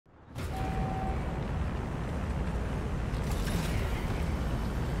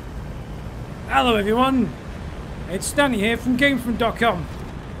Hello everyone, it's Danny here from GameFront.com.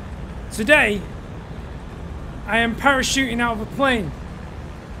 Today, I am parachuting out of a plane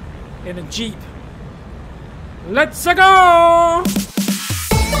in a Jeep. Let's go!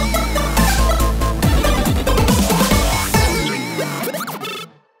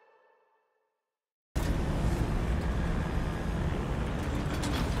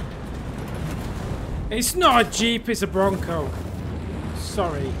 It's not a Jeep, it's a Bronco.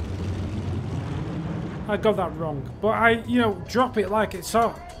 Sorry. I got that wrong. But drop it like it's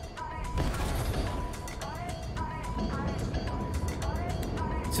hot.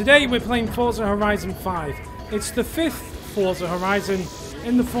 Today we're playing Forza Horizon 5. It's the 5th Forza Horizon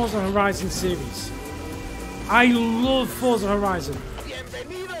in the Forza Horizon series. I love Forza Horizon.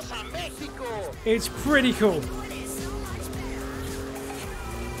 It's pretty cool.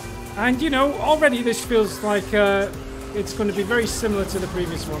 And already this feels like it's going to be very similar to the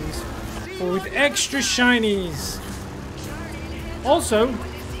previous ones, but with extra shinies. Also,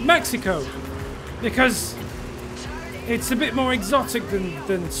 Mexico, because it's a bit more exotic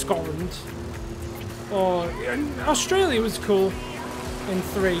than Scotland. Or Australia was cool in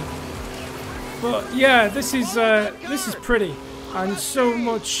 3. But yeah, this is pretty, and so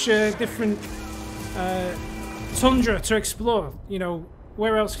much different tundra to explore.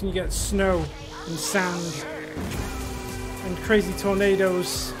 Where else can you get snow and sand and crazy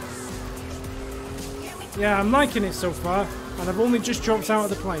tornadoes? Yeah, I'm liking it so far, and I've only just dropped out of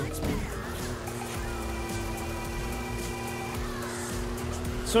the plane.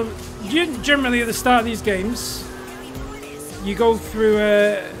 So, generally at the start of these games, you go through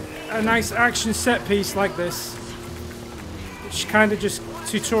a nice action set piece like this, which kind of just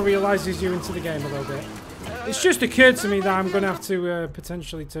tutorializes you into the game a little bit. It's just occurred to me that I'm going to have to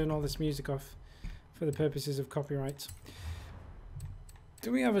potentially turn all this music off for the purposes of copyright.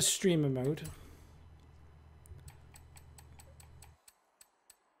 Do we have a streamer mode?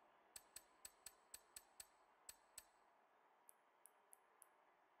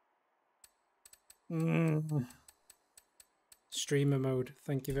 Streamer mode,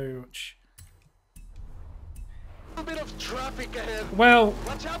 thank you very much. A bit of traffic ahead. Well,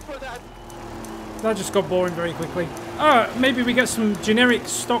 watch out for that. That just got boring very quickly. Maybe we get some generic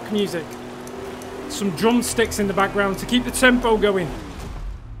stock music. Some drumsticks in the background to keep the tempo going.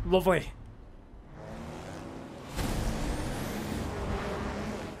 Lovely.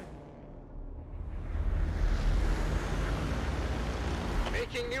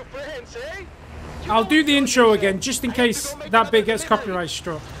 Making new friends, eh? I'll do the intro again, just in case that bit gets copyright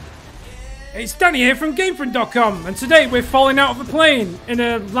struck. It's Danny here from GameFront.com, and today we're falling out of a plane in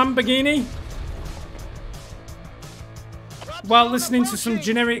a Lamborghini while listening to some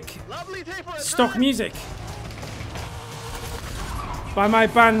generic stock music by my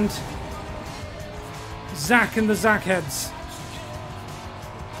band Zach and the Zach Heads.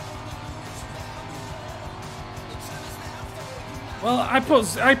 Well, I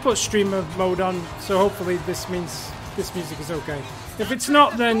put streamer mode on, so hopefully this means this music is okay. If it's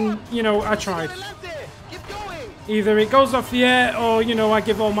not, then I tried. Either it goes off the air, or I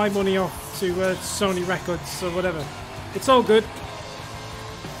give all my money off to Sony Records or whatever. It's all good.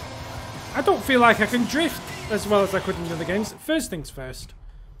 I don't feel like I can drift as well as I could in other games. First things first,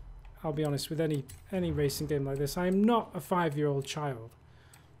 I'll be honest, with any racing game like this, I am not a 5-year-old child,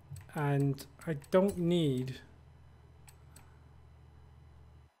 and I don't need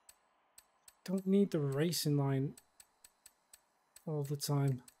the racing line all the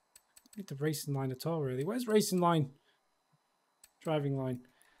time. I don't need the racing line at all, really. Where's racing line? Driving line.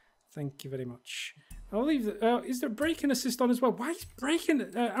 Thank you very much. I'll leave the, is there braking assist on as well? Why is braking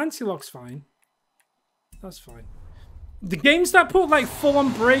anti-lock's fine? That's fine. The games that put like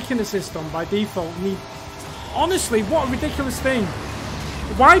full-on braking assist on by default need... Honestly, what a ridiculous thing.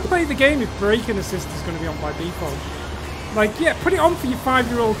 Why play the game if braking assist is going to be on by default? Like, yeah, put it on for your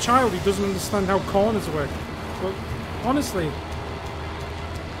 5-year-old child who doesn't understand how corners work. But honestly,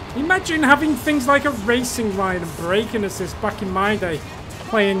 imagine having things like a racing line and braking assist back in my day,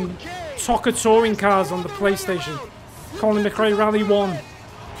 playing soccer touring cars on the PlayStation, Colin McRae Rally 1.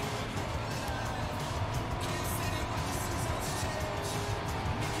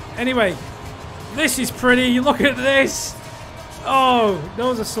 Anyway, this is pretty. Look at this. Oh,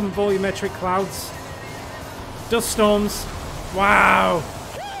 those are some volumetric clouds. Dust storms. Wow.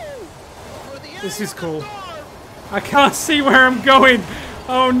 This is cool. I can't see where I'm going.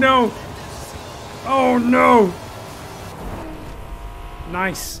 Oh no. Oh no.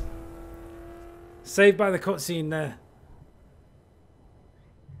 Nice. Saved by the cutscene there.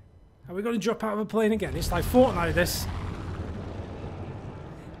 Are we going to drop out of a plane again? It's like Fortnite, this.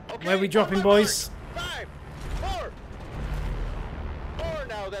 Where are we dropping, boys? 5, 4. 4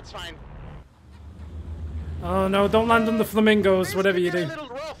 now, that's fine. Oh no, don't land on the flamingos, whatever you do. A little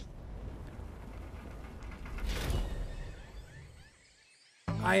rough.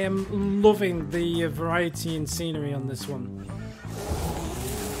 I am loving the variety in scenery on this one.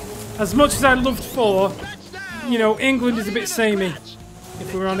 As much as I loved 4, you know, England is a bit samey,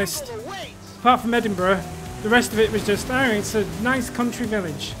 if we're honest. Apart from Edinburgh, the rest of it was just, oh, it's a nice country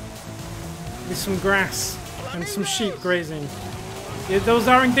village with some grass and some sheep grazing. Yeah, those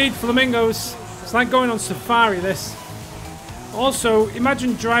are indeed flamingos. It's like going on safari, this. Also,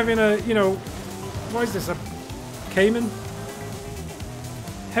 imagine driving a, you know, what is this, a Cayman?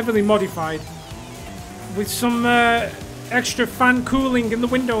 Heavily modified. With some extra fan cooling in the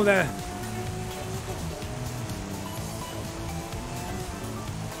window there.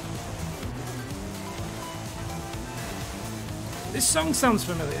 This song sounds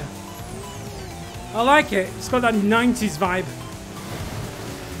familiar. I like it. It's got that 90s vibe.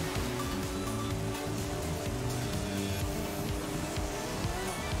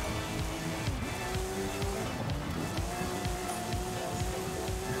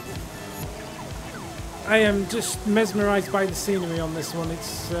 I am just mesmerized by the scenery on this one.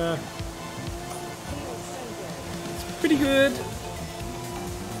 It's pretty good.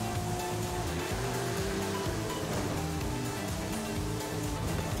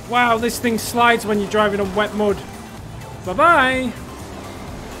 Wow, this thing slides when you're driving on wet mud. Bye-bye.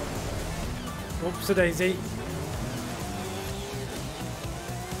 Whoops-a-daisy.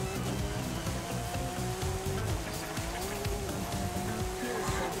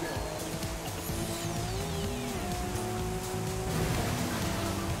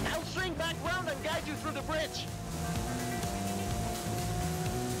 I'll swing back round and guide you through the bridge.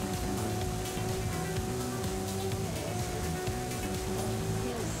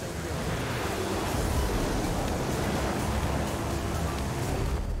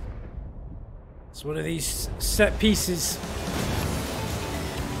 It's one of these set pieces.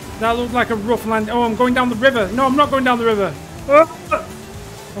 That looked like a rough land. Oh, I'm going down the river. No, I'm not going down the river. Oh,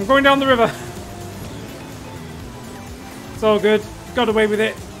 I'm going down the river. It's all good. Got away with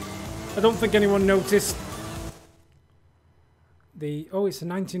it. I don't think anyone noticed. Oh, it's a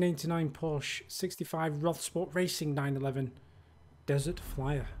 1989 Porsche 65 Rothsport Racing 911 Desert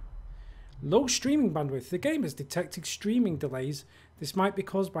Flyer. Low streaming bandwidth. The game has detected streaming delays. This might be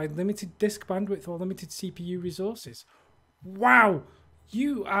caused by limited disk bandwidth or limited CPU resources. Wow!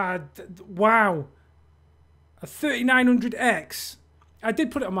 You are... Wow! A 3900X. I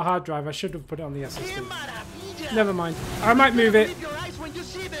did put it on my hard drive. I should have put it on the SSD. Never mind. I might move it.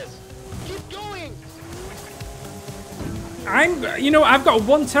 Keep going. You know, I've got a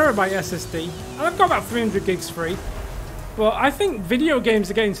 1 terabyte SSD. And I've got about 300 gigs free. But I think video games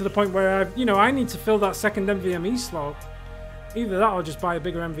are getting to the point where, I need to fill that second NVMe slot. Either that or just buy a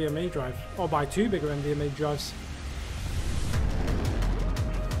bigger NVMe drive. Or buy 2 bigger NVMe drives.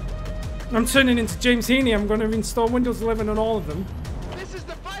 I'm turning into James Heaney. I'm going to install Windows 11 on all of them. This is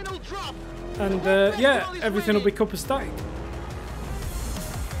the final drop. And yeah, everything will be copacetic.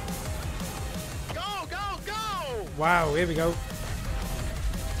 Go, go, go! Wow, here we go.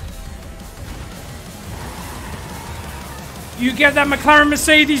 You get that McLaren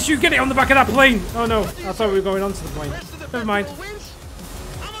Mercedes, you get it on the back of that plane. Oh no, I thought we were going onto the plane. Never mind.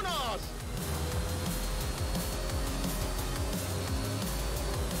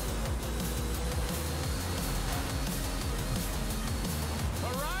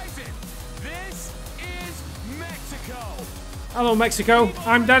 Horizon, this is Mexico. Hello, Mexico.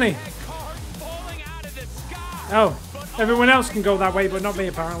 I'm Danny. Oh, everyone else can go that way, but not me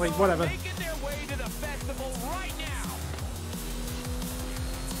apparently. Whatever.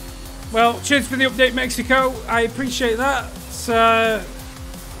 Well, cheers for the update, Mexico. I appreciate that.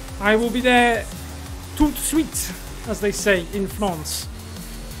 I will be there tout de suite, as they say in France.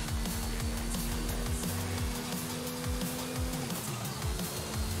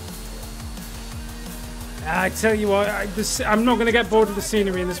 I tell you what, I'm not going to get bored of the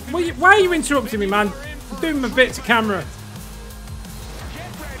scenery in this. Why are you interrupting me, man? I'm doing my bit to camera. Get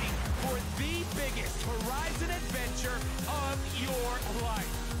ready for the biggest Horizon adventure of your life.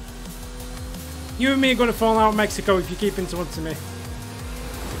 You and me are going to fall out of Mexico if you keep interrupting me.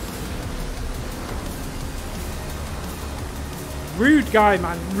 Rude guy,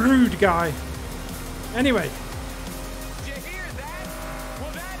 man. Rude guy. Anyway. Did you hear that?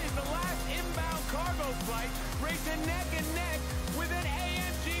 Well, that is the last inbound cargo flight racing neck and neck with an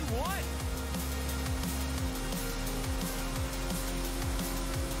AMG-1.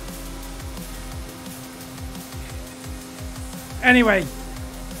 Anyway.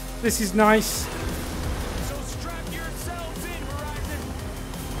 This is nice. So strap yourselves in, Horizon.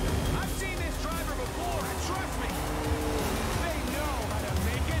 I've seen this driver before, and trust me, they know how to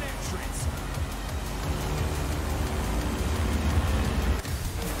make an entrance.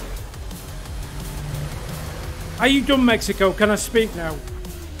 Are you done, Mexico? Can I speak now?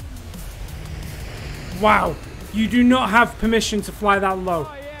 Wow. You do not have permission to fly that low.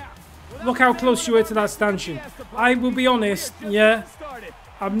 Oh, yeah. Look how close you were to that stanchion. I will be honest, yeah,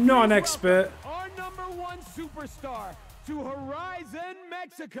 I'm not an expert. Our #1 superstar to Horizon,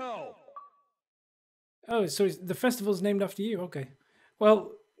 Mexico. Oh, so the festival's named after you? Okay.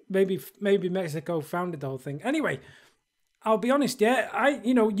 Well, maybe Mexico founded the whole thing. Anyway, I'll be honest, yeah,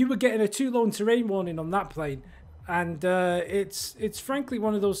 you were getting a too low terrain warning on that plane. And it's frankly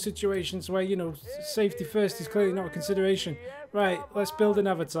one of those situations where, safety first is clearly not a consideration. Right, let's build an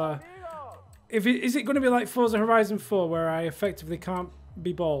avatar. Is it going to be like Forza Horizon 4 where I effectively can't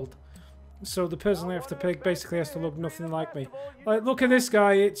be bald? So the person I have to pick basically has to look nothing like me. Like, look at this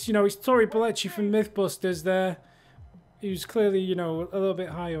guy. It's Tori Bellecci from Mythbusters there. Who's clearly, a little bit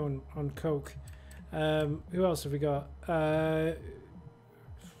high on coke. Who else have we got? I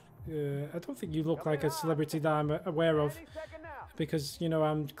don't think you look like a celebrity that I'm aware of. Because,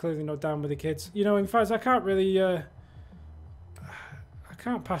 I'm clearly not down with the kids. In fact, I can't really... I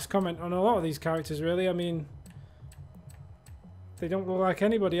can't pass comment on a lot of these characters, really. I mean, they don't look like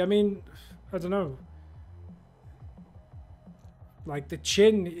anybody. I mean, I don't know. Like, the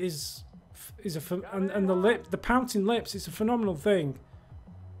chin is and the pouting lips, it's a phenomenal thing.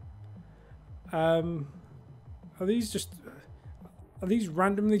 Are these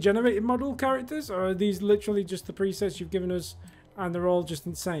randomly generated model characters, or are these literally just the presets you've given us, and they're all just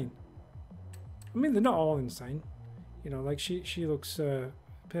insane? I mean, they're not all insane. Like she looks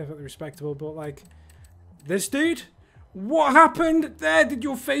perfectly respectable, but like this dude, what happened there? Did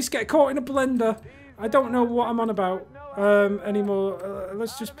your face get caught in a blender? I don't know what I'm on about anymore.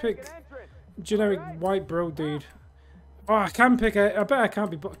 Let's just pick generic white bro dude. Oh, I can pick I bet I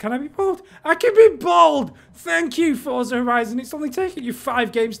can't be bald. Can I be bald? I can be bald! Thank you, Forza Horizon. It's only taken you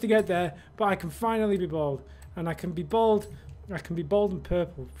 5 games to get there, but I can finally be bald. And I can be bald. I can be bald and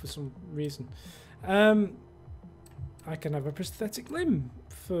purple for some reason. I can have a prosthetic limb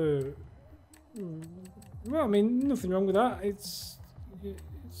for... Well, I mean, nothing wrong with that. It's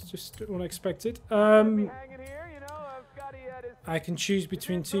just unexpected. I can choose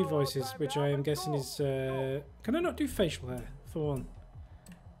between 2 voices, which I am guessing is... Can I not do facial hair, for one?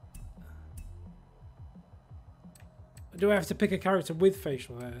 Do I have to pick a character with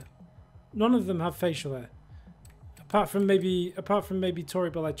facial hair? None of them have facial hair. Apart from maybe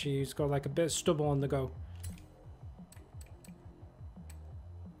Tori Bellecci, who's got like a bit of stubble on the go.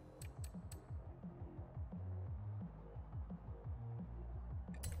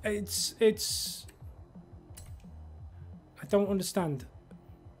 It's I don't understand.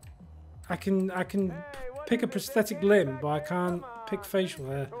 I can pick a prosthetic limb, but I can't pick facial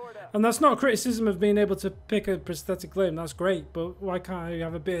hair. And that's not a criticism of being able to pick a prosthetic limb. That's great, but why can't I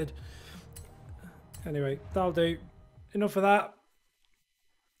have a beard? Anyway, that'll do. Enough of that.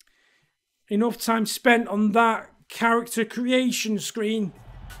 Enough time spent on that character creation screen.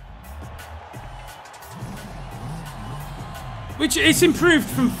 Which it's improved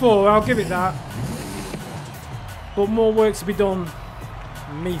from 4, I'll give it that. But more work to be done.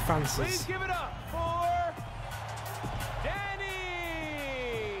 Me fancies. Please give it up for Danny.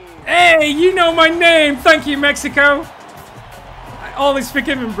 Hey, you know my name. Thank you, Mexico. All is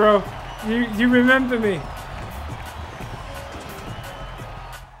forgiven, bro. You remember me.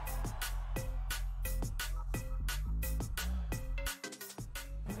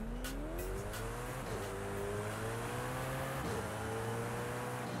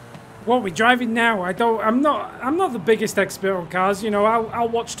 What are we driving now? I'm not the biggest expert on cars, I'll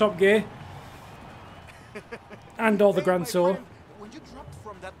watch Top Gear and all the Grand Tour. When you dropped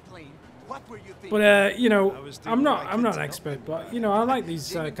from that plane, what were you thinking? But I'm not an expert, but I like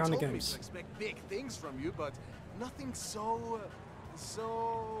these kind of games. I expect big things from you, but nothing so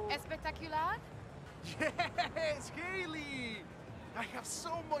Espectacular? Yes, Haley! I have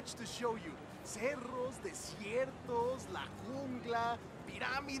so much to show you. Cerros, desiertos, la jungla,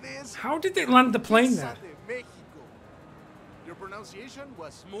 pirámides. How did they land the plane there? Your pronunciation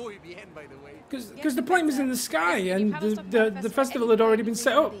was muy bien, by the way. Because the plane was in the sky and the festival had already been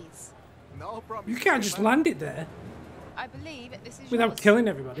set up. No problem. You can't just land it there I believe this is without killing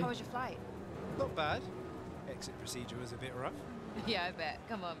everybody. How was your flight? Not bad. Exit procedure was a bit rough. Yeah, I bet.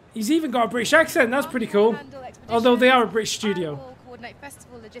 Come on. He's even got a British accent. That's pretty cool. Although they are a British studio. coordinate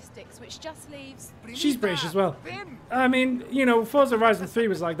festival logistics, which just leaves... She's British as well. I mean, you know, Forza Horizon 3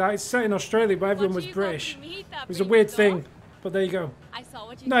 was like that. It's set in Australia, but everyone was British. It was a weird thing, but there you go. I saw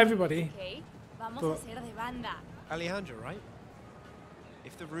what you Not everybody. But Alejandro, right?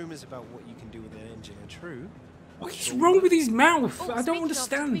 If the rumors about what you can do with an engine are true... What's wrong with his mouth? Oh, I don't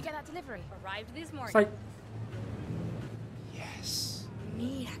understand. We get that delivery. Arrived this morning. It's like... Yes.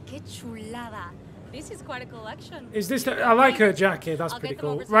 Mira, qué chulada. This is quite a collection. Is this the... I like her jacket. That's pretty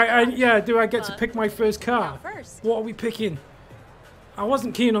cool. Right, yeah, do I get to pick my first car? What are we picking? I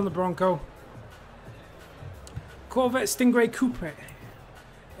wasn't keen on the Bronco. Corvette Stingray Coupe.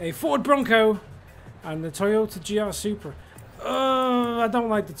 A Ford Bronco. And the Toyota GR Supra. I don't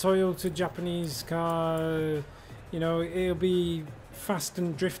like the Toyota Japanese car. You know, it'll be fast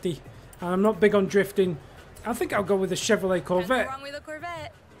and drifty. And I'm not big on drifting. I think I'll go with a Chevrolet Corvette. What's wrong with a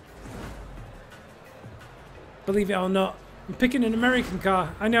Corvette? Believe it or not, I'm picking an American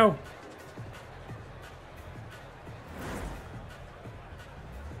car. I know.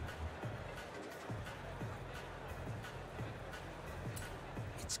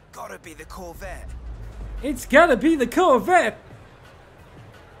 It's gotta be the Corvette. It's gotta be the Corvette.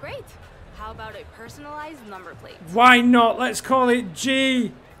 Great. How about a personalized number plate? Why not? Let's call it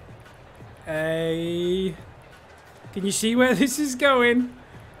G. A. Can you see where this is going?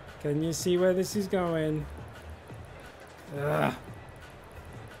 Can you see where this is going? Ugh.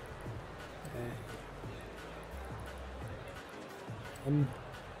 M.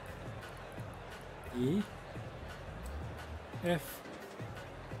 E. F.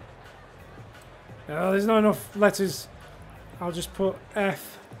 Oh, there's not enough letters. I'll just put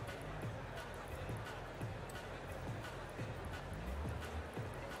F.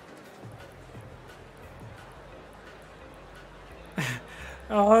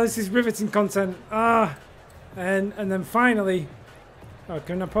 Oh, this is riveting content. And then finally, oh,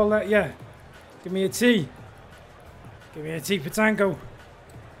 can I pull that? Yeah. Give me a T. Give me a T for tango.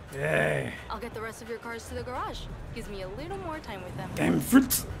 Yeah. I'll get the rest of your cars to the garage. Gives me a little more time with them.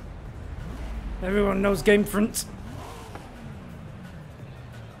 GameFront. Everyone knows GameFront.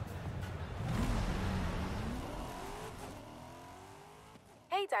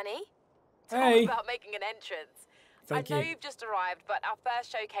 Hey, Danny. Hey. Talk about making an entrance. Thank I know you. you've just arrived, but our first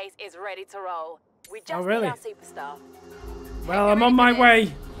showcase is ready to roll. We just Oh, really? need our superstar. Well, I'm on my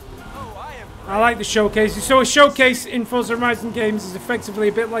way. I like the showcase. So a showcase in Forza Horizon games is effectively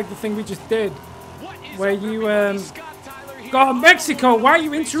a bit like the thing we just did. Where you, God, Mexico, why are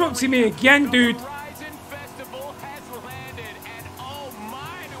you interrupting me again, dude? Horizon Festival has landed, and oh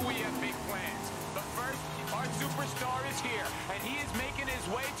my, do we have big plans. But first, our superstar is here, and he is making his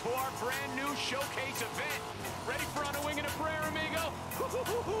way to our brand new showcase event. Ready for On a Wing and a Prayer, amigo?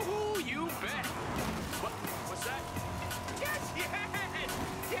 You bet. What's that? Yes,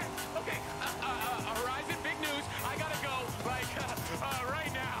 yes. Okay, Horizon, big news. I gotta go, like,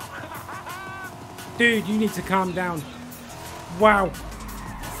 right now. Dude, you need to calm down. Wow.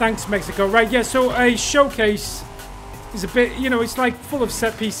 Thanks, Mexico. Right, yeah, so a showcase is a bit, you know, it's like full of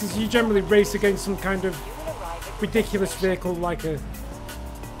set pieces. You generally race against some kind of ridiculous vehicle like a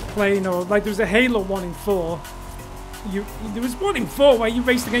plane, or like there was a Halo 1 in 4. There was one in 4 where you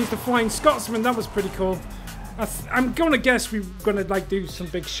raced against a flying Scotsman. That was pretty cool. I'm gonna guess we're gonna like do some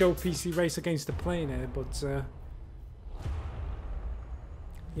big show PC race against a plane here, but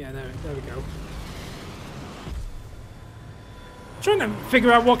yeah, there we go. Trying to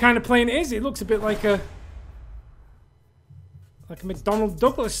figure out what kind of plane it is. It looks a bit like a McDonnell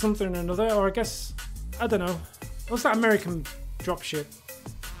Douglas something or another, or I guess I don't know. What's that American dropship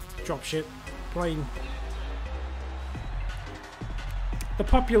plane? The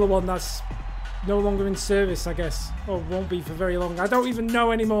popular one that's no longer in service, I guess, or won't be for very long. I don't even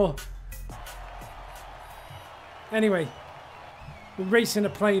know anymore. Anyway, we're racing a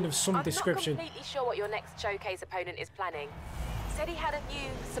plane of some description. I'm not completely sure what your next showcase opponent is planning. Said he had a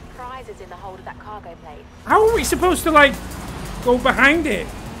few surprises in the hold of that cargo plane. How are we supposed to, like, go behind it?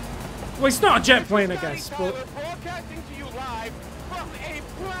 Well, it's not a jet plane, I guess, but... Broadcasting to you live from a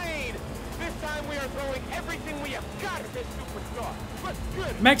plane. This time we are throwing everything we have got at this superstar. But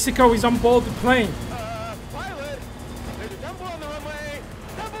good. Mexico is on board the plane. Pilot, there's a tumble on the runway.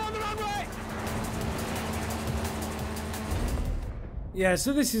 Tumble on the runway. Yeah,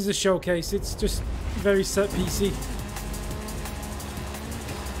 so this is a showcase. It's just very set PC.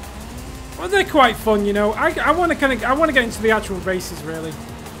 Well, they're quite fun, you know. I want to get into the actual races, really.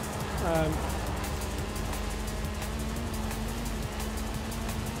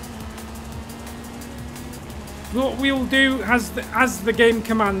 What we'll do as the game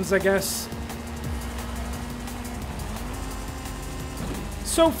commands, I guess.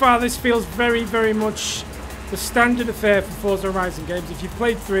 so far this feels very, very much the standard affair for Forza Horizon games. If you've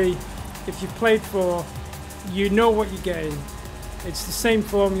played 3, if you've played 4, you know what you're getting. It's the same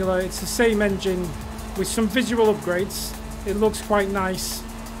formula, it's the same engine with some visual upgrades. It looks quite nice.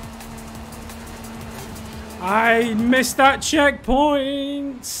 I missed that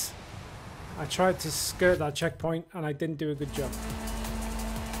checkpoint! I tried to skirt that checkpoint and I didn't do a good job.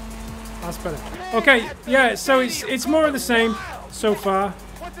 That's better. Okay, yeah, so it's more of the same so far.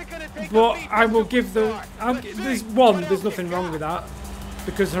 But I will give there's nothing wrong with that.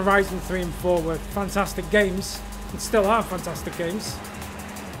 Because Horizon 3 and 4 were fantastic games. And still are fantastic games.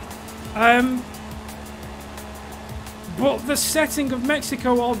 But the setting of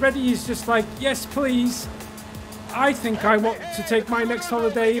Mexico already is just like, yes please. I think I want to take my next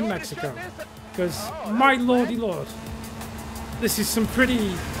holiday in Mexico. Because, my lordy lord. This is some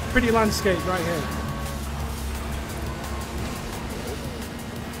pretty landscape right here.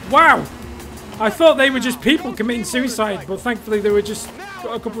 Wow! I thought they were just people committing suicide, but thankfully they were just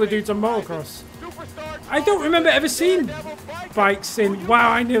a couple of dudes on motocross. I don't remember ever seeing bikes in...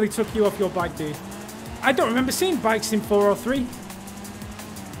 Wow, I nearly took you off your bike, dude. I don't remember seeing bikes in 4 or 3.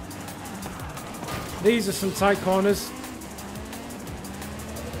 These are some tight corners.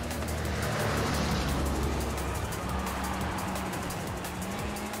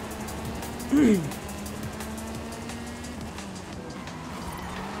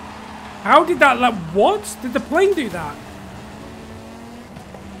 How did that, like, what? Did the plane do that?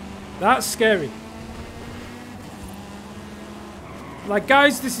 That's scary. Like,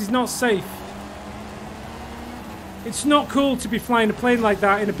 guys, this is not safe. It's not cool to be flying a plane like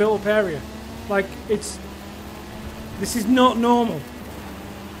that in a built-up area. Like, this is not normal.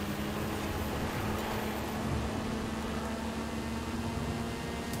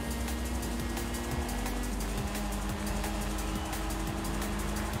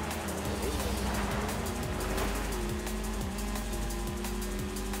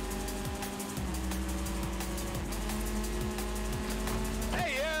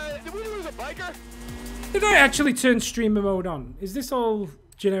 Did I actually turn streamer mode on? Is this all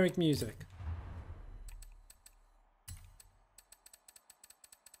generic music?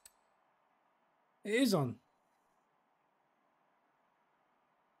 It is on.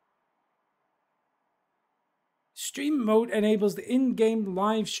 Stream mode enables the in-game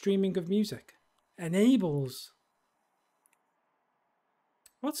live streaming of music. Enables.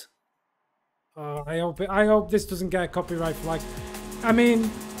 What? Oh, I hope this doesn't get a copyright flag. I mean,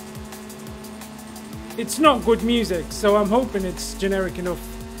 it's not good music, so I'm hoping it's generic enough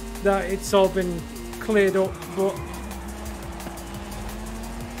that it's all been cleared up, but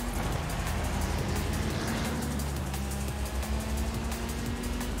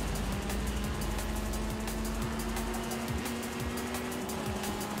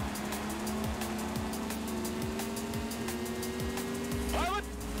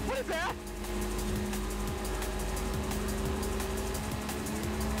What is that?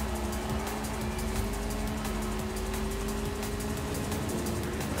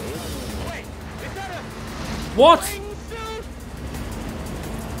 Wait, is that a what? wingsuit?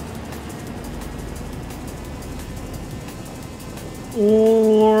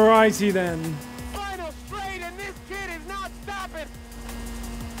 Alrighty then. Final straight, and this kid is not stopping.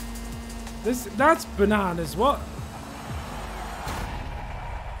 That's bananas. What?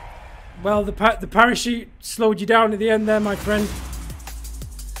 Well, the parachute slowed you down at the end there, my friend.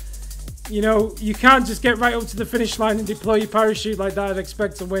 You know, you can't just get right up to the finish line and deploy your parachute like that and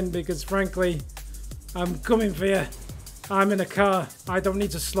expect to win, because frankly, I'm coming for you. I'm in a car. I don't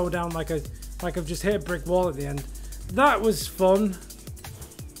need to slow down like I've just hit a brick wall at the end. That was fun.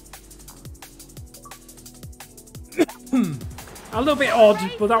 A little bit odd,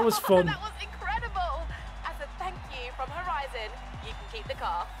 but that was fun. That was incredible. As a thank you from Horizon, you can keep the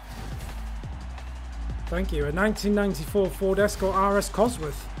car. Thank you. A 1994 Ford Escort RS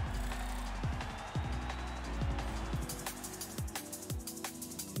Cosworth.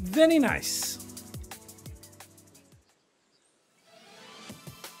 Very nice.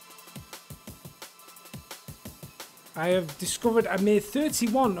 I have discovered a mere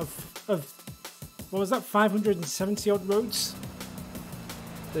 31 of what was that, 570 odd roads?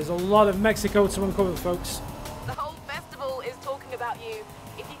 There's a lot of Mexico to uncover, folks. The whole festival is talking about you.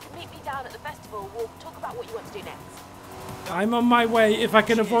 If you can meet me down at the festival, we'll talk about what you want to do next. I'm on my way if I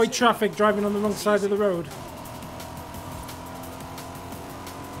can avoid traffic driving on the wrong side of the road.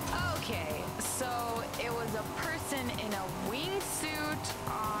 Okay, so it was a person in a wingsuit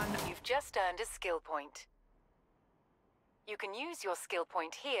on... You've just earned a skill point. You can use your skill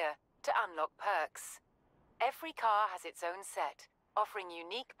point here to unlock perks. Every car has its own set, offering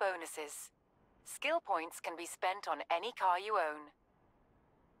unique bonuses. Skill points can be spent on any car you own.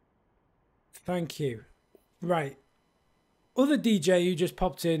 Thank you. Right. Other DJ who just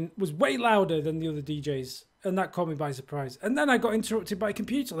popped in was way louder than the other DJs, and that caught me by surprise. And then I got interrupted by a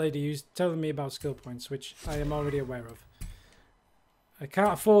computer lady who's telling me about skill points, which I am already aware of. I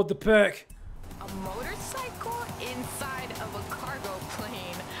can't afford the perk. A motorcycle inside of a cargo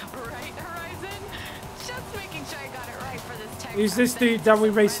plane, right, Horizon? Just making sure I got it right for this tech. Who's this dude that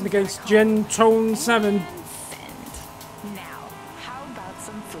we're racing against? Gen Tone 7. Now, how about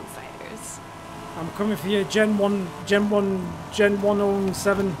some Foo Fighters? I'm coming for you, Gen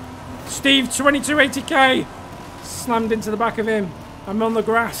 107. Steve, 2280k! Slammed into the back of him. I'm on the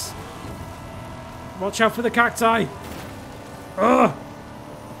grass. Watch out for the cacti. Ugh!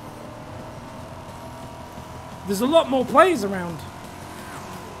 There's a lot more players around.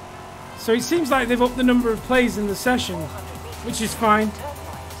 So it seems like they've upped the number of plays in the session, which is fine.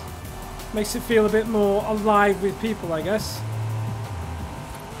 Makes it feel a bit more alive with people, I guess.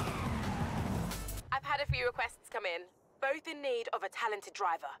 I've had a few requests come in, both in need of a talented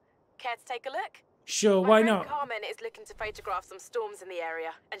driver. Care to take a look? Sure, My why friend not? Carmen is looking to photograph some storms in the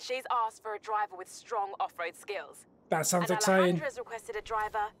area, and she's asked for a driver with strong off-road skills. That sounds And exciting. Alejandra's requested a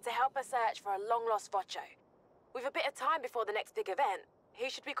driver to help her search for a long-lost Vocho. With a bit of time before the next big event, who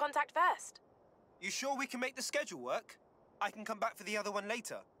should we contact first? You sure we can make the schedule work? I can come back for the other one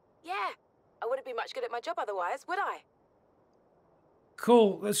later. Yeah, I wouldn't be much good at my job otherwise, would I?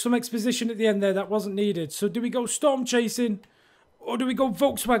 Cool. There's some exposition at the end there that wasn't needed. So do we go storm chasing or do we go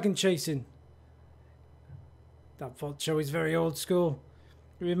Volkswagen chasing? That Vocho is very old school.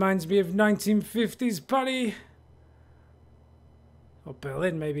 It reminds me of 1950s Paris. Or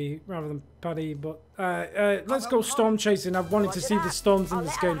Berlin, maybe, rather than Paris. But let's go storm chasing. I've wanted to see the storms in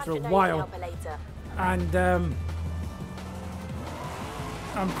this game for a while. And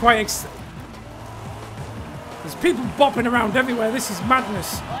I'm quite excited. There's people bopping around everywhere. This is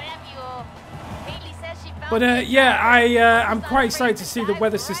madness. But yeah, I'm quite excited to see the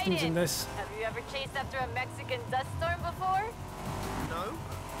weather systems in this. Have you ever chased after a Mexican dust storm before? No,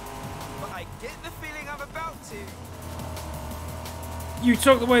 but I get the feeling I'm about to. You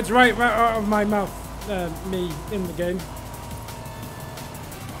took the words right out of my mouth, me, in the game. You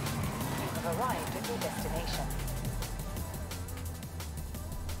have arrived at your destination.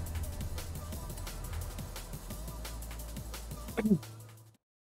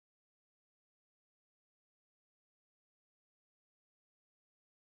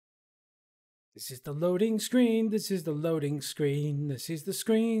 This is the loading screen. This is the loading screen. This is the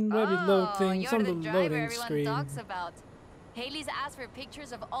screen where we load things you're on the the driver loading everyone screen. talks about. Haley's asked for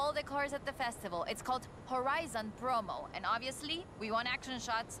pictures of all the cars at the festival. It's called Horizon Promo, and obviously, we want action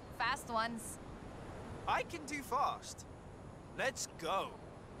shots, fast ones. I can do fast. Let's go.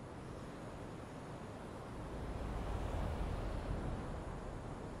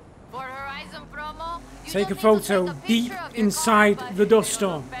 For Horizon Promo, you Take a don't need to photo take a picture deep of your inside car, but the dust it'll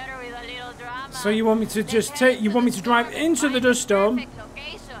storm. look better with a little drama. So you want me to just Then take? You want me to drive and into the find dust storm perfect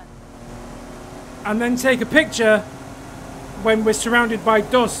location. and then take a picture when we're surrounded by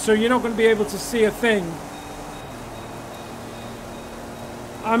dust, so you're not going to be able to see a thing?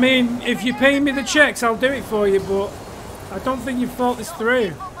 I mean, if you pay me the checks, I'll do it for you, but I don't think you've thought this through.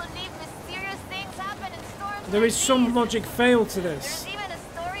 People believe mysterious things happen in storms There like is some these. logic fail to this. There's even a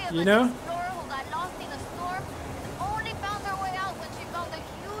story of You an know? explorer who got lost in a storm and only found her way out when she found a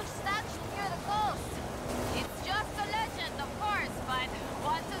huge statue near the coast. It's just a legend, of course, but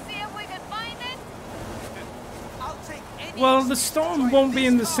want to see if we can find it? I'll take any. Well, the storm won't be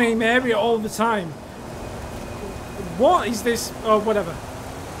in the same area all the time. What is this? Oh, whatever.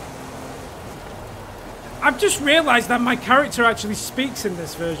 I've just realised that my character actually speaks in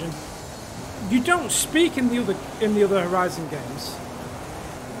this version. You don't speak in the other Horizon games.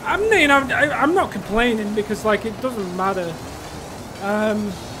 I mean, I'm not complaining because like it doesn't matter.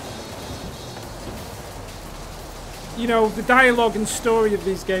 You know, the dialogue and story of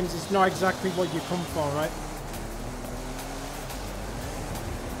these games is not exactly what you come for, right?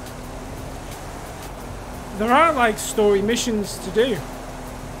 There are like story missions to do.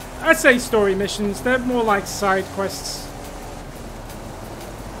 I say story missions, they're more like side quests.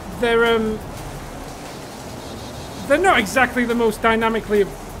 They're not exactly the most dynamically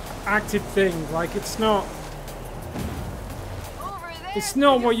active thing. Like it's not Over there. it's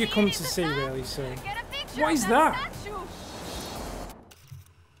not Did what you see come it, to the see sun? really, so Get a picture what of is that? statue.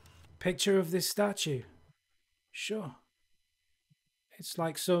 Picture of this statue. Sure. It's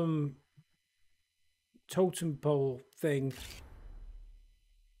like some totem pole thing.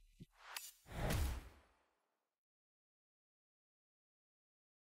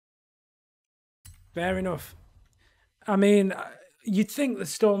 Fair enough. I mean, you'd think the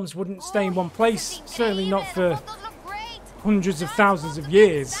storms wouldn't stay in one place. Certainly not for hundreds of thousands of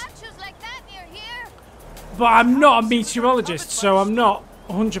years. But I'm not a meteorologist, so I'm not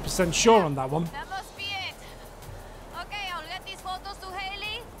 100% sure on that one. That must be it. Okay, I'll get these photos to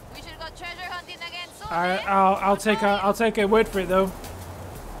Haley. We should go treasure hunting again soon. I'll take a word for it though.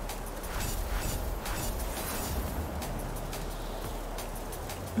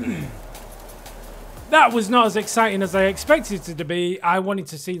 That was not as exciting as I expected it to be. I wanted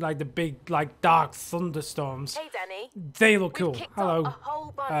to see like the big, like dark thunderstorms. Hey, Danny. They look cool. We've kicked Hello, off a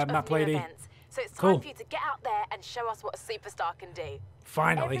whole bunch map of new lady. events, so it's time Cool. for you to get out there and show us what a superstar can do.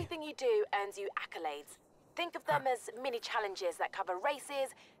 Finally. Everything you do earns you accolades. Think of them as mini challenges that cover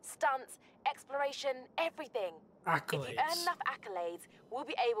races, stunts, exploration, everything. If you earn Accolades. enough accolades, we'll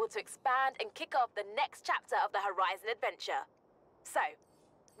be able to expand and kick off the next chapter of the Horizon adventure. So,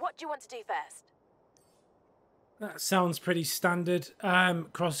 what do you want to do first? That sounds pretty standard.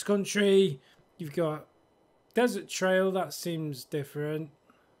 Cross country. You've got desert trail. That seems different.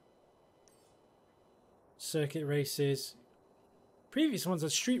 Circuit races. Previous ones are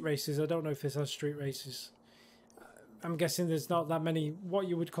street races. I don't know if this has street races. I'm guessing there's not that many what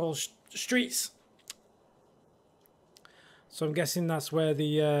you would call streets. So I'm guessing that's where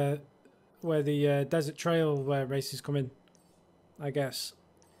the desert trail races come in. I guess.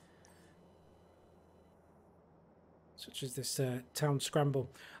 Such as this town scramble.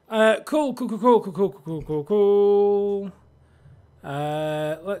 Cool.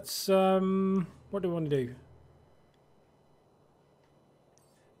 Let's what do we want to do?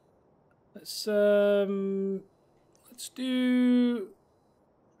 Let's do.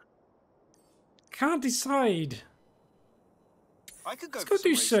 Can't decide. I could go Let's for go some do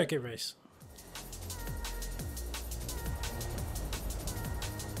racing. circuit race.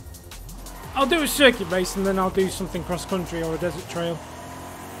 I'll do a circuit race and then I'll do something cross country or a desert trail.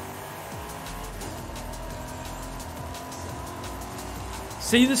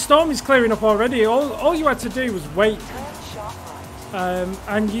 See, the storm is clearing up already. All you had to do was wait,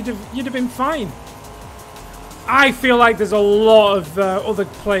 and you'd have been fine. I feel like there's a lot of other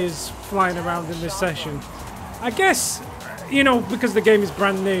players flying around in this session. I guess, you know, because the game is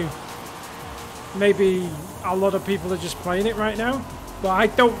brand new, maybe a lot of people are just playing it right now. But I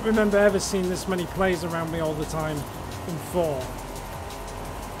don't remember ever seeing this many players around me all the time in 4.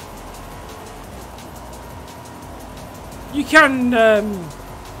 You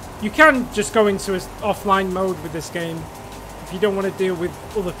can just go into an offline mode with this game if you don't want to deal with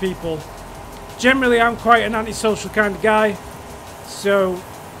other people. Generally, I'm quite an antisocial kind of guy, so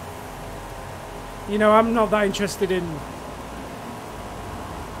you know, I'm not that interested in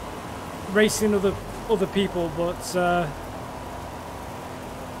racing other people, but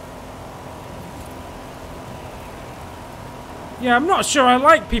yeah, I'm not sure I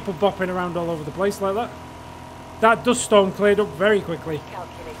like people bopping around all over the place like that. That dust storm cleared up very quickly.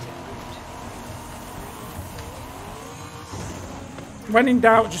 When in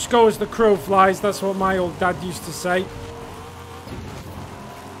doubt, just go as the crow flies. That's what my old dad used to say.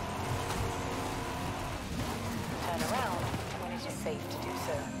 Turn around when it is safe to do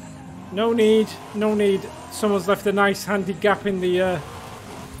so. No need, no need. Someone's left a nice handy gap in the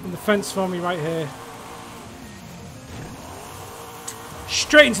fence for me right here.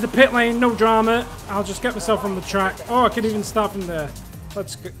 Straight into the pit lane, no drama. I'll just get myself on the track. Oh, I could even start from there.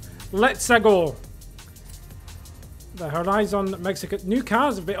 Let's go. The Horizon Mexico. New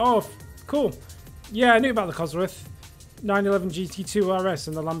cars a bit off. Cool. Yeah, I knew about the Cosworth. 911 GT2 RS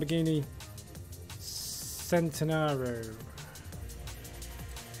and the Lamborghini Centenario.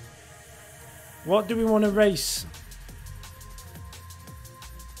 What do we want to race?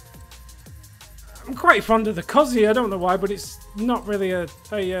 I'm quite fond of the Cosy. I don't know why, but it's not really a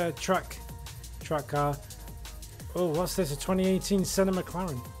track car. Oh, what's this? A 2018 Senna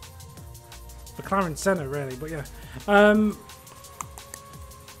McLaren. McLaren Senna, really, but yeah.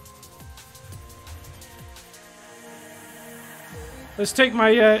 Let's take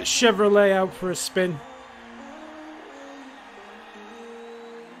my Chevrolet out for a spin.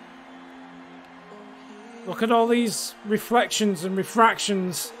 Look at all these reflections and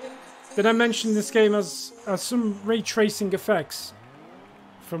refractions. Did I mention this game has some ray tracing effects,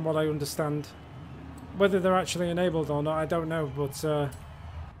 from what I understand? Whether they're actually enabled or not, I don't know, but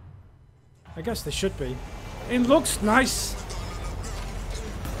I guess they should be. It looks nice.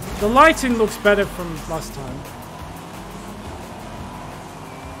 The lighting looks better from last time.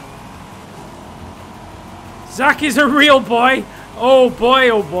 Zach is a real boy. Oh boy,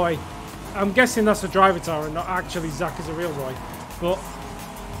 oh boy. I'm guessing that's a driver tower and not actually Zach is a real boy. But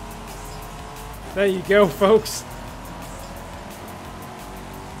There you go, folks.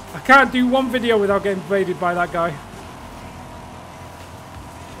 I can't do one video without getting bladed by that guy.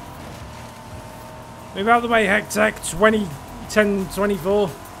 Move out of the way, Hectech 2010-24.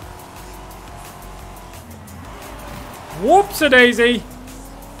 Whoops-a-daisy!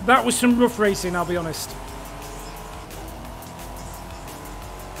 That was some rough racing, I'll be honest.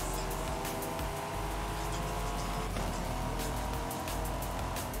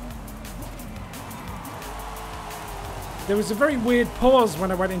 There was a very weird pause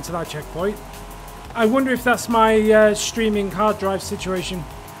when I went into that checkpoint. I wonder if that's my streaming hard drive situation.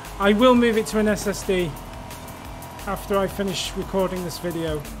 I will move it to an SSD after I finish recording this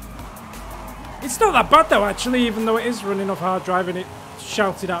video. It's not that bad though, actually, even though it is running off hard drive and it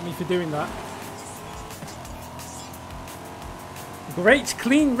shouted at me for doing that. Great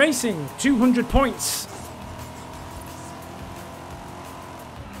clean racing, 200 points.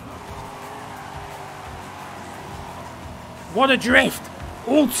 What a drift!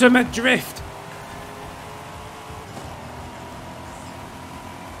 Ultimate drift!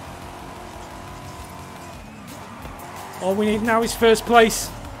 All we need now is first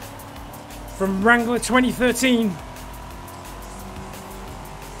place from Wrangler 2013.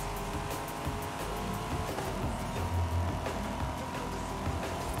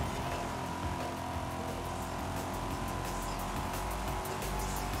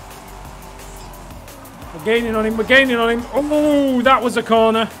 We're gaining on him, we're gaining on him. Oh, that was a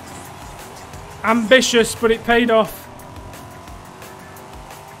corner. Ambitious, but it paid off.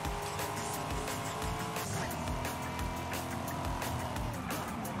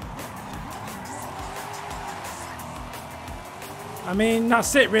 I mean,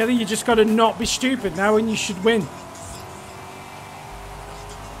 that's it really. You just got to not be stupid now and you should win.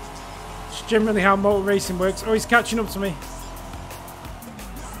 It's generally how motor racing works. Oh, he's catching up to me.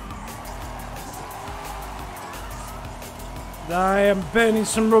 I am burning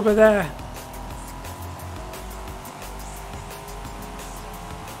some rubber there.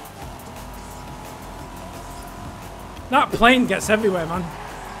 That plane gets everywhere, man.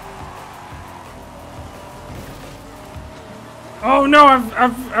 Oh no,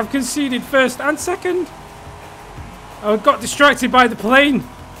 I've conceded first and second. I got distracted by the plane,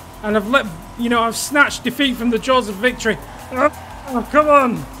 and I've snatched defeat from the jaws of victory. Oh, come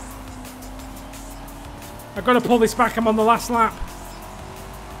on! I've got to pull this back. I'm on the last lap.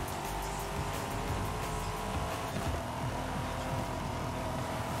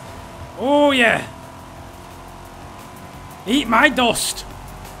 Oh yeah! Eat my dust.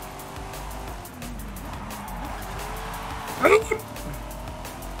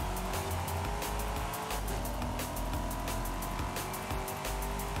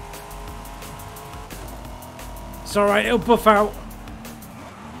 It's alright, it'll buff out.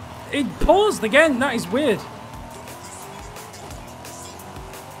 It paused again, that is weird.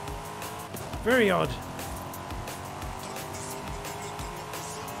 Very odd.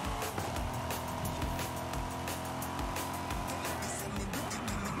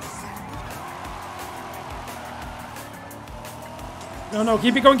 No,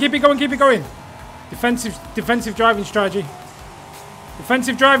 keep it going, keep it going, keep it going. Defensive driving strategy.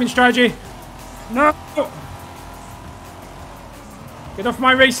 Defensive driving strategy. No! Get off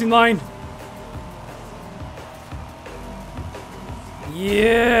my racing line.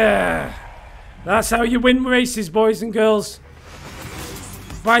 Yeah! That's how you win races, boys and girls.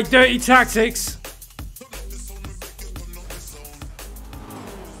 By dirty tactics.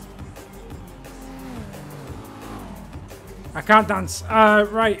 I can't dance.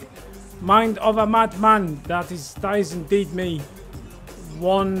 Right. Mind of a madman. That is indeed me.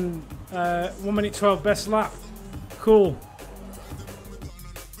 1 minute 12 best lap. Cool.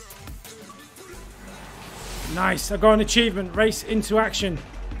 Nice. I got an achievement. Race into action.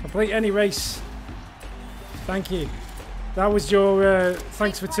 Complete any race. Thank you. That was your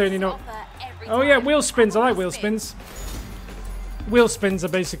thanks for turning up. Oh yeah, wheel spins. I like wheel spins. Wheel spins are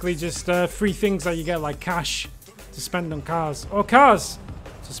basically just free things that you get, like cash to spend on cars, or cars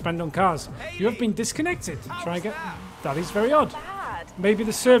to spend on cars. You have been disconnected. Try again. That is very odd. Maybe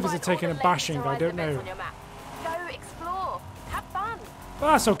the servers are taking a bashing. I don't know. Go explore. Have fun.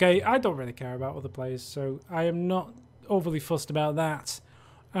 But that's okay. I don't really care about other players, so I am not overly fussed about that.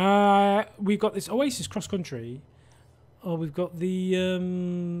 We've got this Oasis cross country. Oh, we've got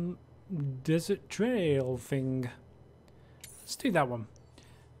the desert trail thing. Let's do that one,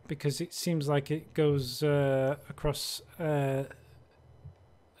 because it seems like it goes across a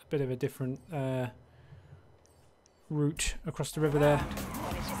bit of a different route across the river there.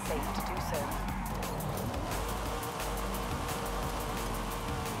 When it is safe to do so.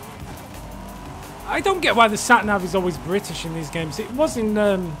 I don't get why the sat-nav is always British in these games. It was in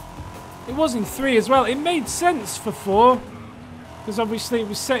 3 as well. It made sense for 4 because obviously it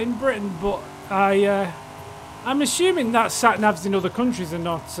was set in Britain, but I'm assuming that sat-navs in other countries are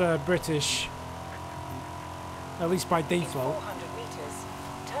not British, at least by default. 400 meters.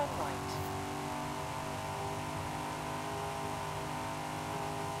 Turn right.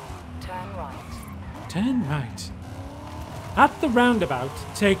 Turn right. Turn right. At the roundabout,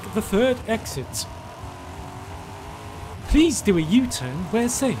 take the 3rd exit. Please do a U-turn where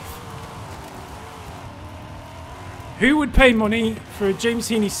safe. Who would pay money for a James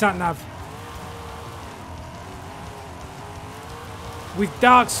Heaney sat-nav with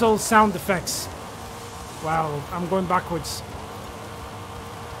Dark Souls sound effects? Wow, I'm going backwards.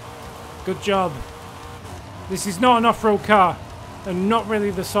 Good job. This is not an off-road car, and not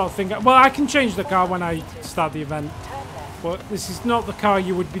really the sort of thing. Well, I can change the car when I start the event, but this is not the car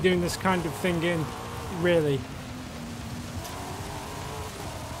you would be doing this kind of thing in, really.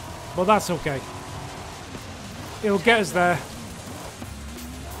 But that's okay. It'll get us there.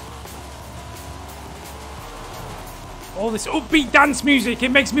 All this upbeat dance music, it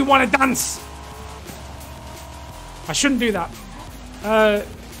makes me want to dance. I shouldn't do that. You have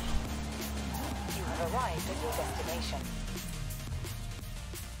arrived at your destination.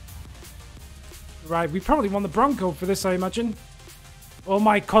 Right, we probably want the Bronco for this, I imagine. Oh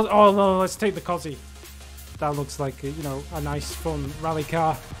my, oh no, let's take the Cozzy. That looks like, you know, a nice, fun rally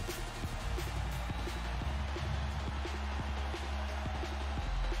car.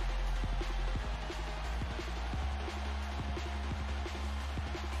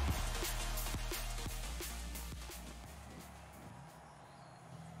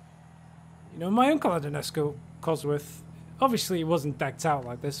 You know, my uncle had an Esco Cosworth. Obviously, it wasn't decked out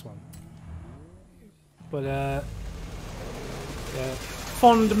like this one. But, yeah,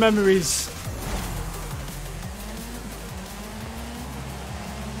 fond memories.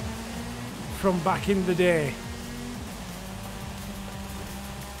 From back in the day.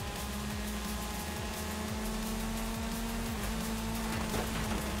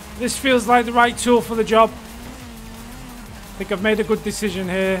 This feels like the right tool for the job. I think I've made a good decision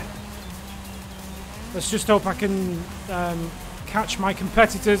here. Let's just hope I can catch my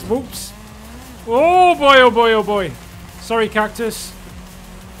competitors. Whoops. Oh boy, oh boy, oh boy. Sorry, Cactus.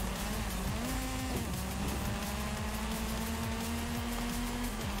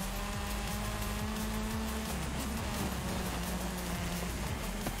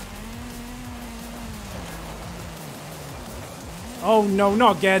 Oh no,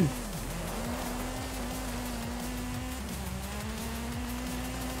 not again.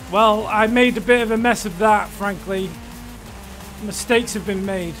 Well, I made a bit of a mess of that, frankly. Mistakes have been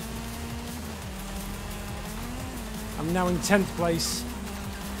made. I'm now in 10th place.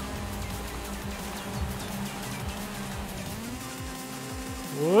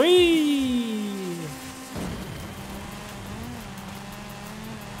 Whee!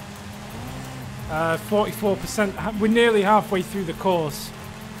 44%. We're nearly halfway through the course.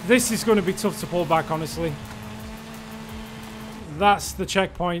 This is going to be tough to pull back, honestly. That's the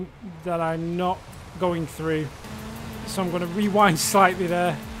checkpoint that I'm not going through. So I'm going to rewind slightly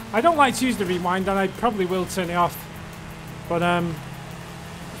there. I don't like to use the rewind, and I probably will turn it off. But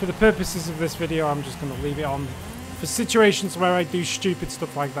for the purposes of this video, I'm just going to leave it on. For situations where I do stupid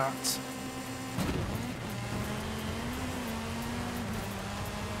stuff like that.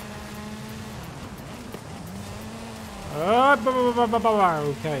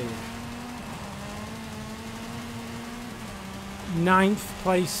 Okay. 9th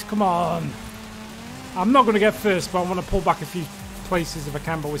place. Come on. I'm not going to get first, but I want to pull back a few places if I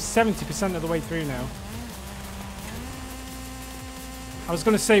can. But we're 70% of the way through now. I was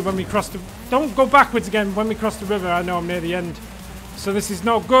going to say when we cross the... Don't go backwards again. When we cross the river, I know I'm near the end. So this is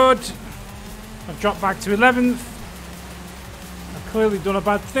not good. I've dropped back to 11th. I've clearly done a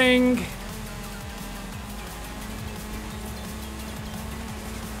bad thing.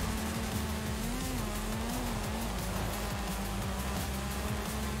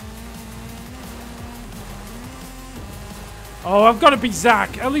 Oh, I've got to beat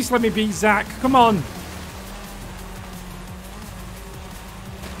Zach. At least let me beat Zach. Come on.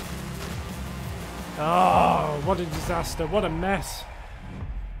 Oh, what a disaster. What a mess.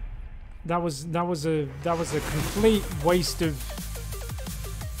 That was a complete waste of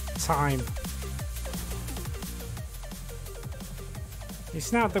time.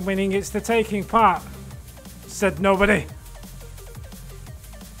 It's not the winning, it's the taking part, said nobody.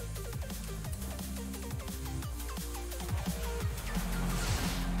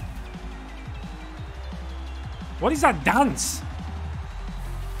 What is that dance?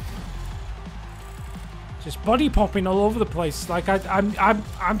 Just body popping all over the place. Like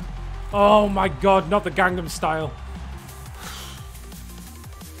I'm oh my god, not the Gangnam Style.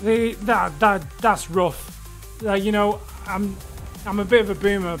 That's rough. You know, I'm a bit of a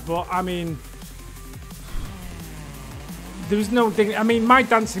boomer, but I mean, there was no thing. I mean, my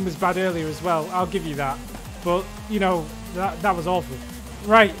dancing was bad earlier as well. I'll give you that. But you know, that was awful.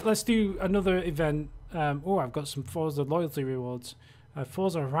 Right, let's do another event. Oh, I've got some Forza loyalty rewards.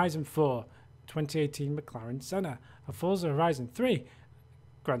 Forza Horizon 4, 2018 McLaren Senna. A Forza Horizon 3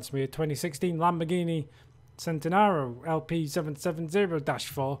 grants me a 2016 Lamborghini Centenario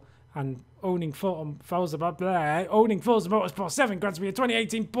LP770-4, and owning Forza Motorsport 7 grants me a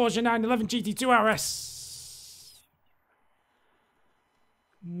 2018 Porsche 911 GT2 RS.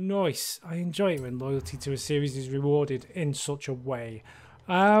 Nice. I enjoy it when loyalty to a series is rewarded in such a way.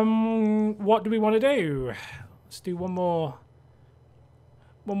 What do we want to do? Let's do one more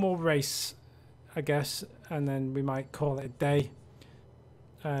race, I guess, and then we might call it a day.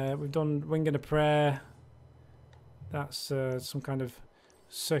 We've done Wing and a Prayer. That's some kind of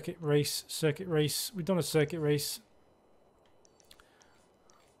circuit race. We've done a circuit race.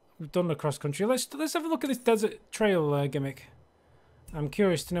 We've done the cross country. Let's have a look at this desert trail gimmick. I'm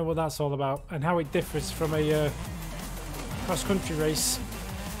curious to know what that's all about and how it differs from a cross country race.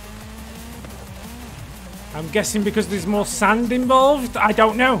 I'm guessing because there's more sand involved. I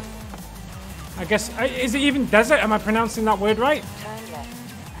don't know. I guess, is it even desert? Am I pronouncing that word right?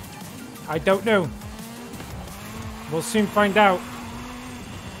 I don't know. We'll soon find out.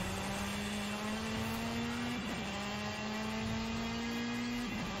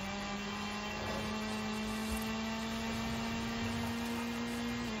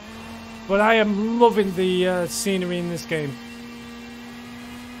 But I am loving the scenery in this game.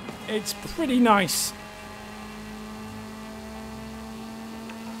 It's pretty nice.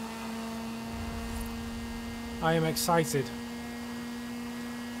 I am excited.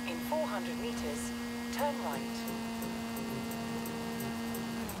 In 400 meters, turn right.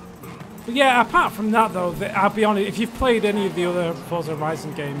 But yeah, apart from that though, I'll be honest, if you've played any of the other Forza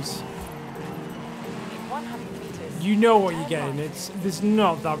Horizon games, In 100 meters, you know what you're getting. There's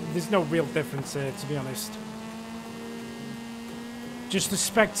no real difference here, to be honest. Just the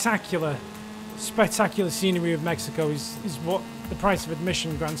spectacular scenery of Mexico is what the price of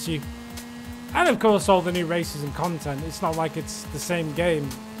admission grants you. And of course all the new races and content. It's not like it's the same game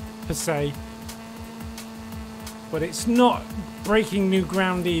per se, but it's not breaking new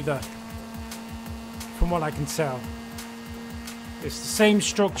ground either, from what I can tell. It's the same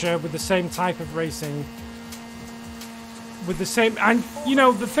structure with the same type of racing, with the same, and you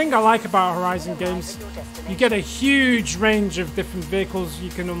know, the thing I like about Horizon games, you get a huge range of different vehicles you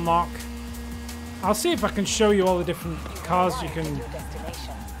can unlock. I'll see if I can show you all the different cars you can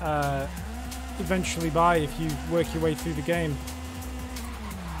eventually buy if you work your way through the game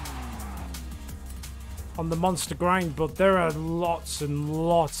on the monster grind, but there are lots and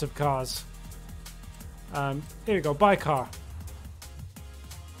lots of cars. Here we go, buy car.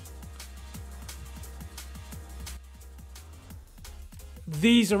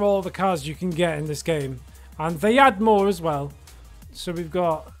 These are all the cars you can get in this game, and they add more as well. So we've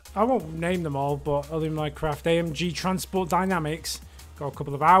got, I won't name them all, but Alumni Craft, AMG Transport Dynamics, got a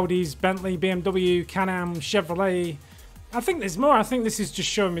couple of Audis, Bentley, BMW, Can-Am, Chevrolet. I think there's more. I think this is just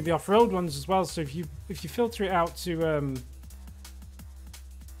showing me the off-road ones as well. So if you filter it out to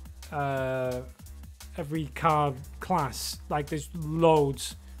every car class, like there's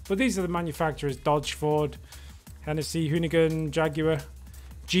loads. But these are the manufacturers: Dodge, Ford, Hennessy, Hoonigan, Jaguar,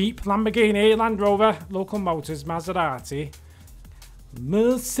 Jeep, Lamborghini, Land Rover, Local Motors, Maserati,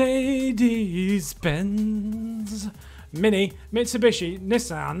 Mercedes-Benz, Mini, Mitsubishi,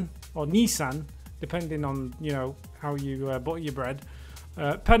 Nissan, or Nissan, depending on, you know, how you butter your bread,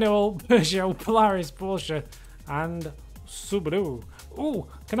 Peugeot, Peugeot, Polaris, Porsche, and Subaru. Oh,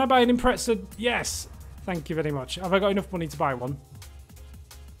 can I buy an Impreza? Yes. Thank you very much. Have I got enough money to buy one?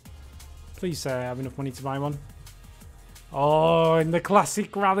 Please say I have enough money to buy one. Oh, in the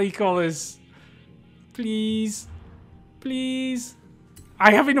classic rally colours. Please. Please.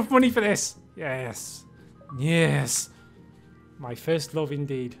 I have enough money for this. Yes. Yes. My first love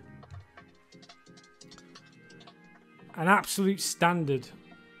indeed. An absolute standard.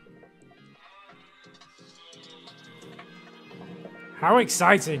 How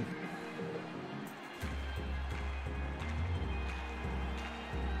exciting.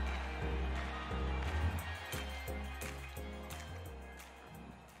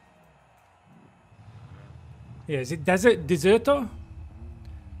 Yeah, is it Deserto?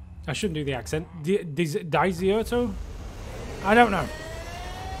 I shouldn't do the accent. Deserto? I don't know.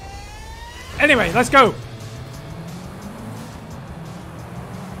 Anyway, let's go.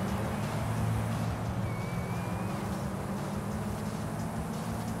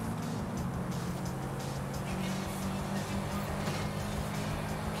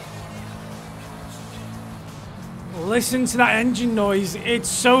 Listen to that engine noise. It's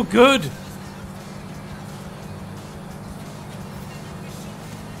so good.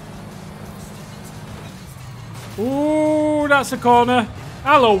 Ooh, that's a corner.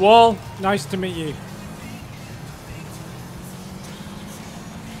 Hello, wall. Nice to meet you.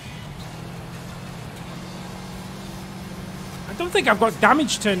 I don't think I've got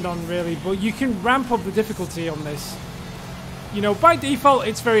damage turned on really, but you can ramp up the difficulty on this. You know, by default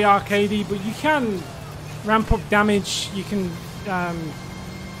it's very arcadey, but you can ramp up damage. You can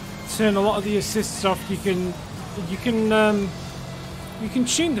turn a lot of the assists off. You can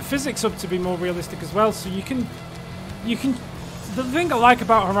tune the physics up to be more realistic as well. So you can. The thing I like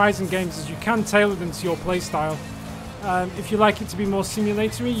about Horizon games is you can tailor them to your playstyle. If you like it to be more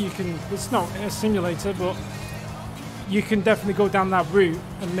simulatory, you can. It's not a simulator, but you can definitely go down that route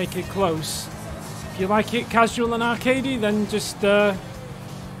and make it close. If you like it casual and arcadey, then just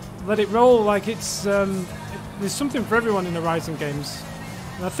let it roll. Like it's there's something for everyone in Horizon games,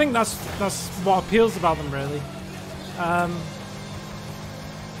 and I think that's what appeals about them really.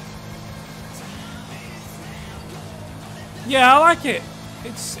 Yeah, I like it.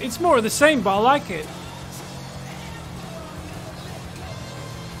 It's more of the same, but I like it.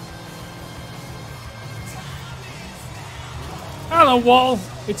 Hello, Wall.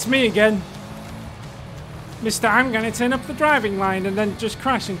 It's me again. Mr. I'm going to turn up the driving line and then just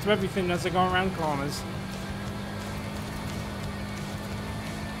crash into everything as I go around corners.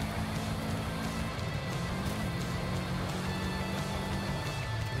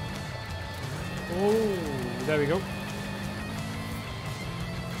 Oh, there we go.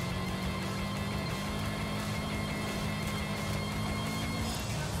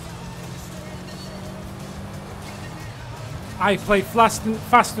 I play fast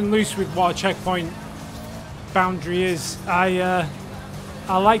and loose with what a checkpoint boundary is. I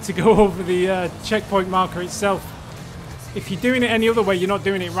like to go over the checkpoint marker itself. If you're doing it any other way, you're not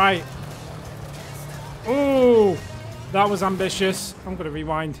doing it right. Oh, that was ambitious. I'm going to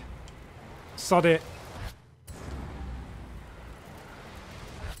rewind. Sod it.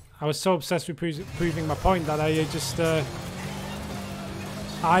 I was so obsessed with proving my point that I just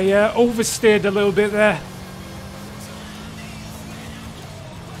oversteered a little bit there.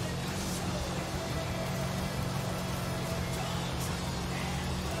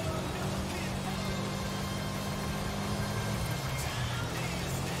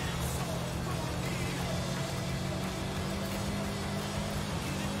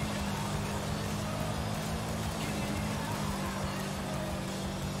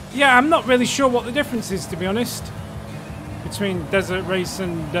 Yeah, I'm not really sure what the difference is, to be honest, between Desert Race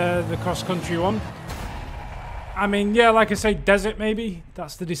and the cross-country one. I mean, yeah, like I say, desert maybe.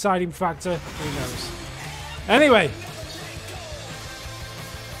 That's the deciding factor. Who knows? Anyway,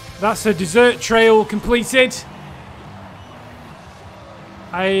 that's a desert trail completed.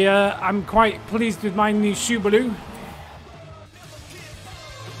 I'm quite pleased with my new Subaru.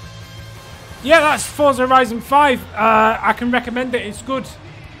 Yeah, that's Forza Horizon 5. I can recommend it. It's good.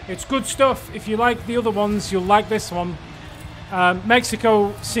 It's good stuff. If you like the other ones, you'll like this one.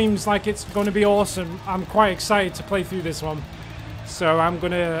 Mexico seems like it's going to be awesome. I'm quite excited to play through this one, so I'm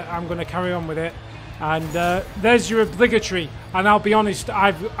gonna carry on with it. And there's your obligatory. And I'll be honest,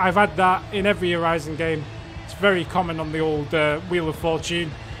 I've had that in every Horizon game. It's very common on the old Wheel of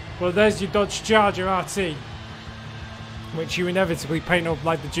Fortune. Well, there's your Dodge Charger RT, which you inevitably paint up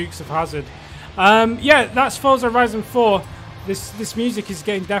like the Dukes of Hazzard. Yeah, that's Forza Horizon 4. This music is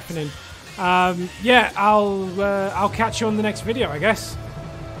getting deafening. Yeah, I'll catch you on the next video, I guess.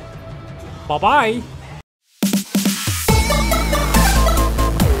 Bye bye.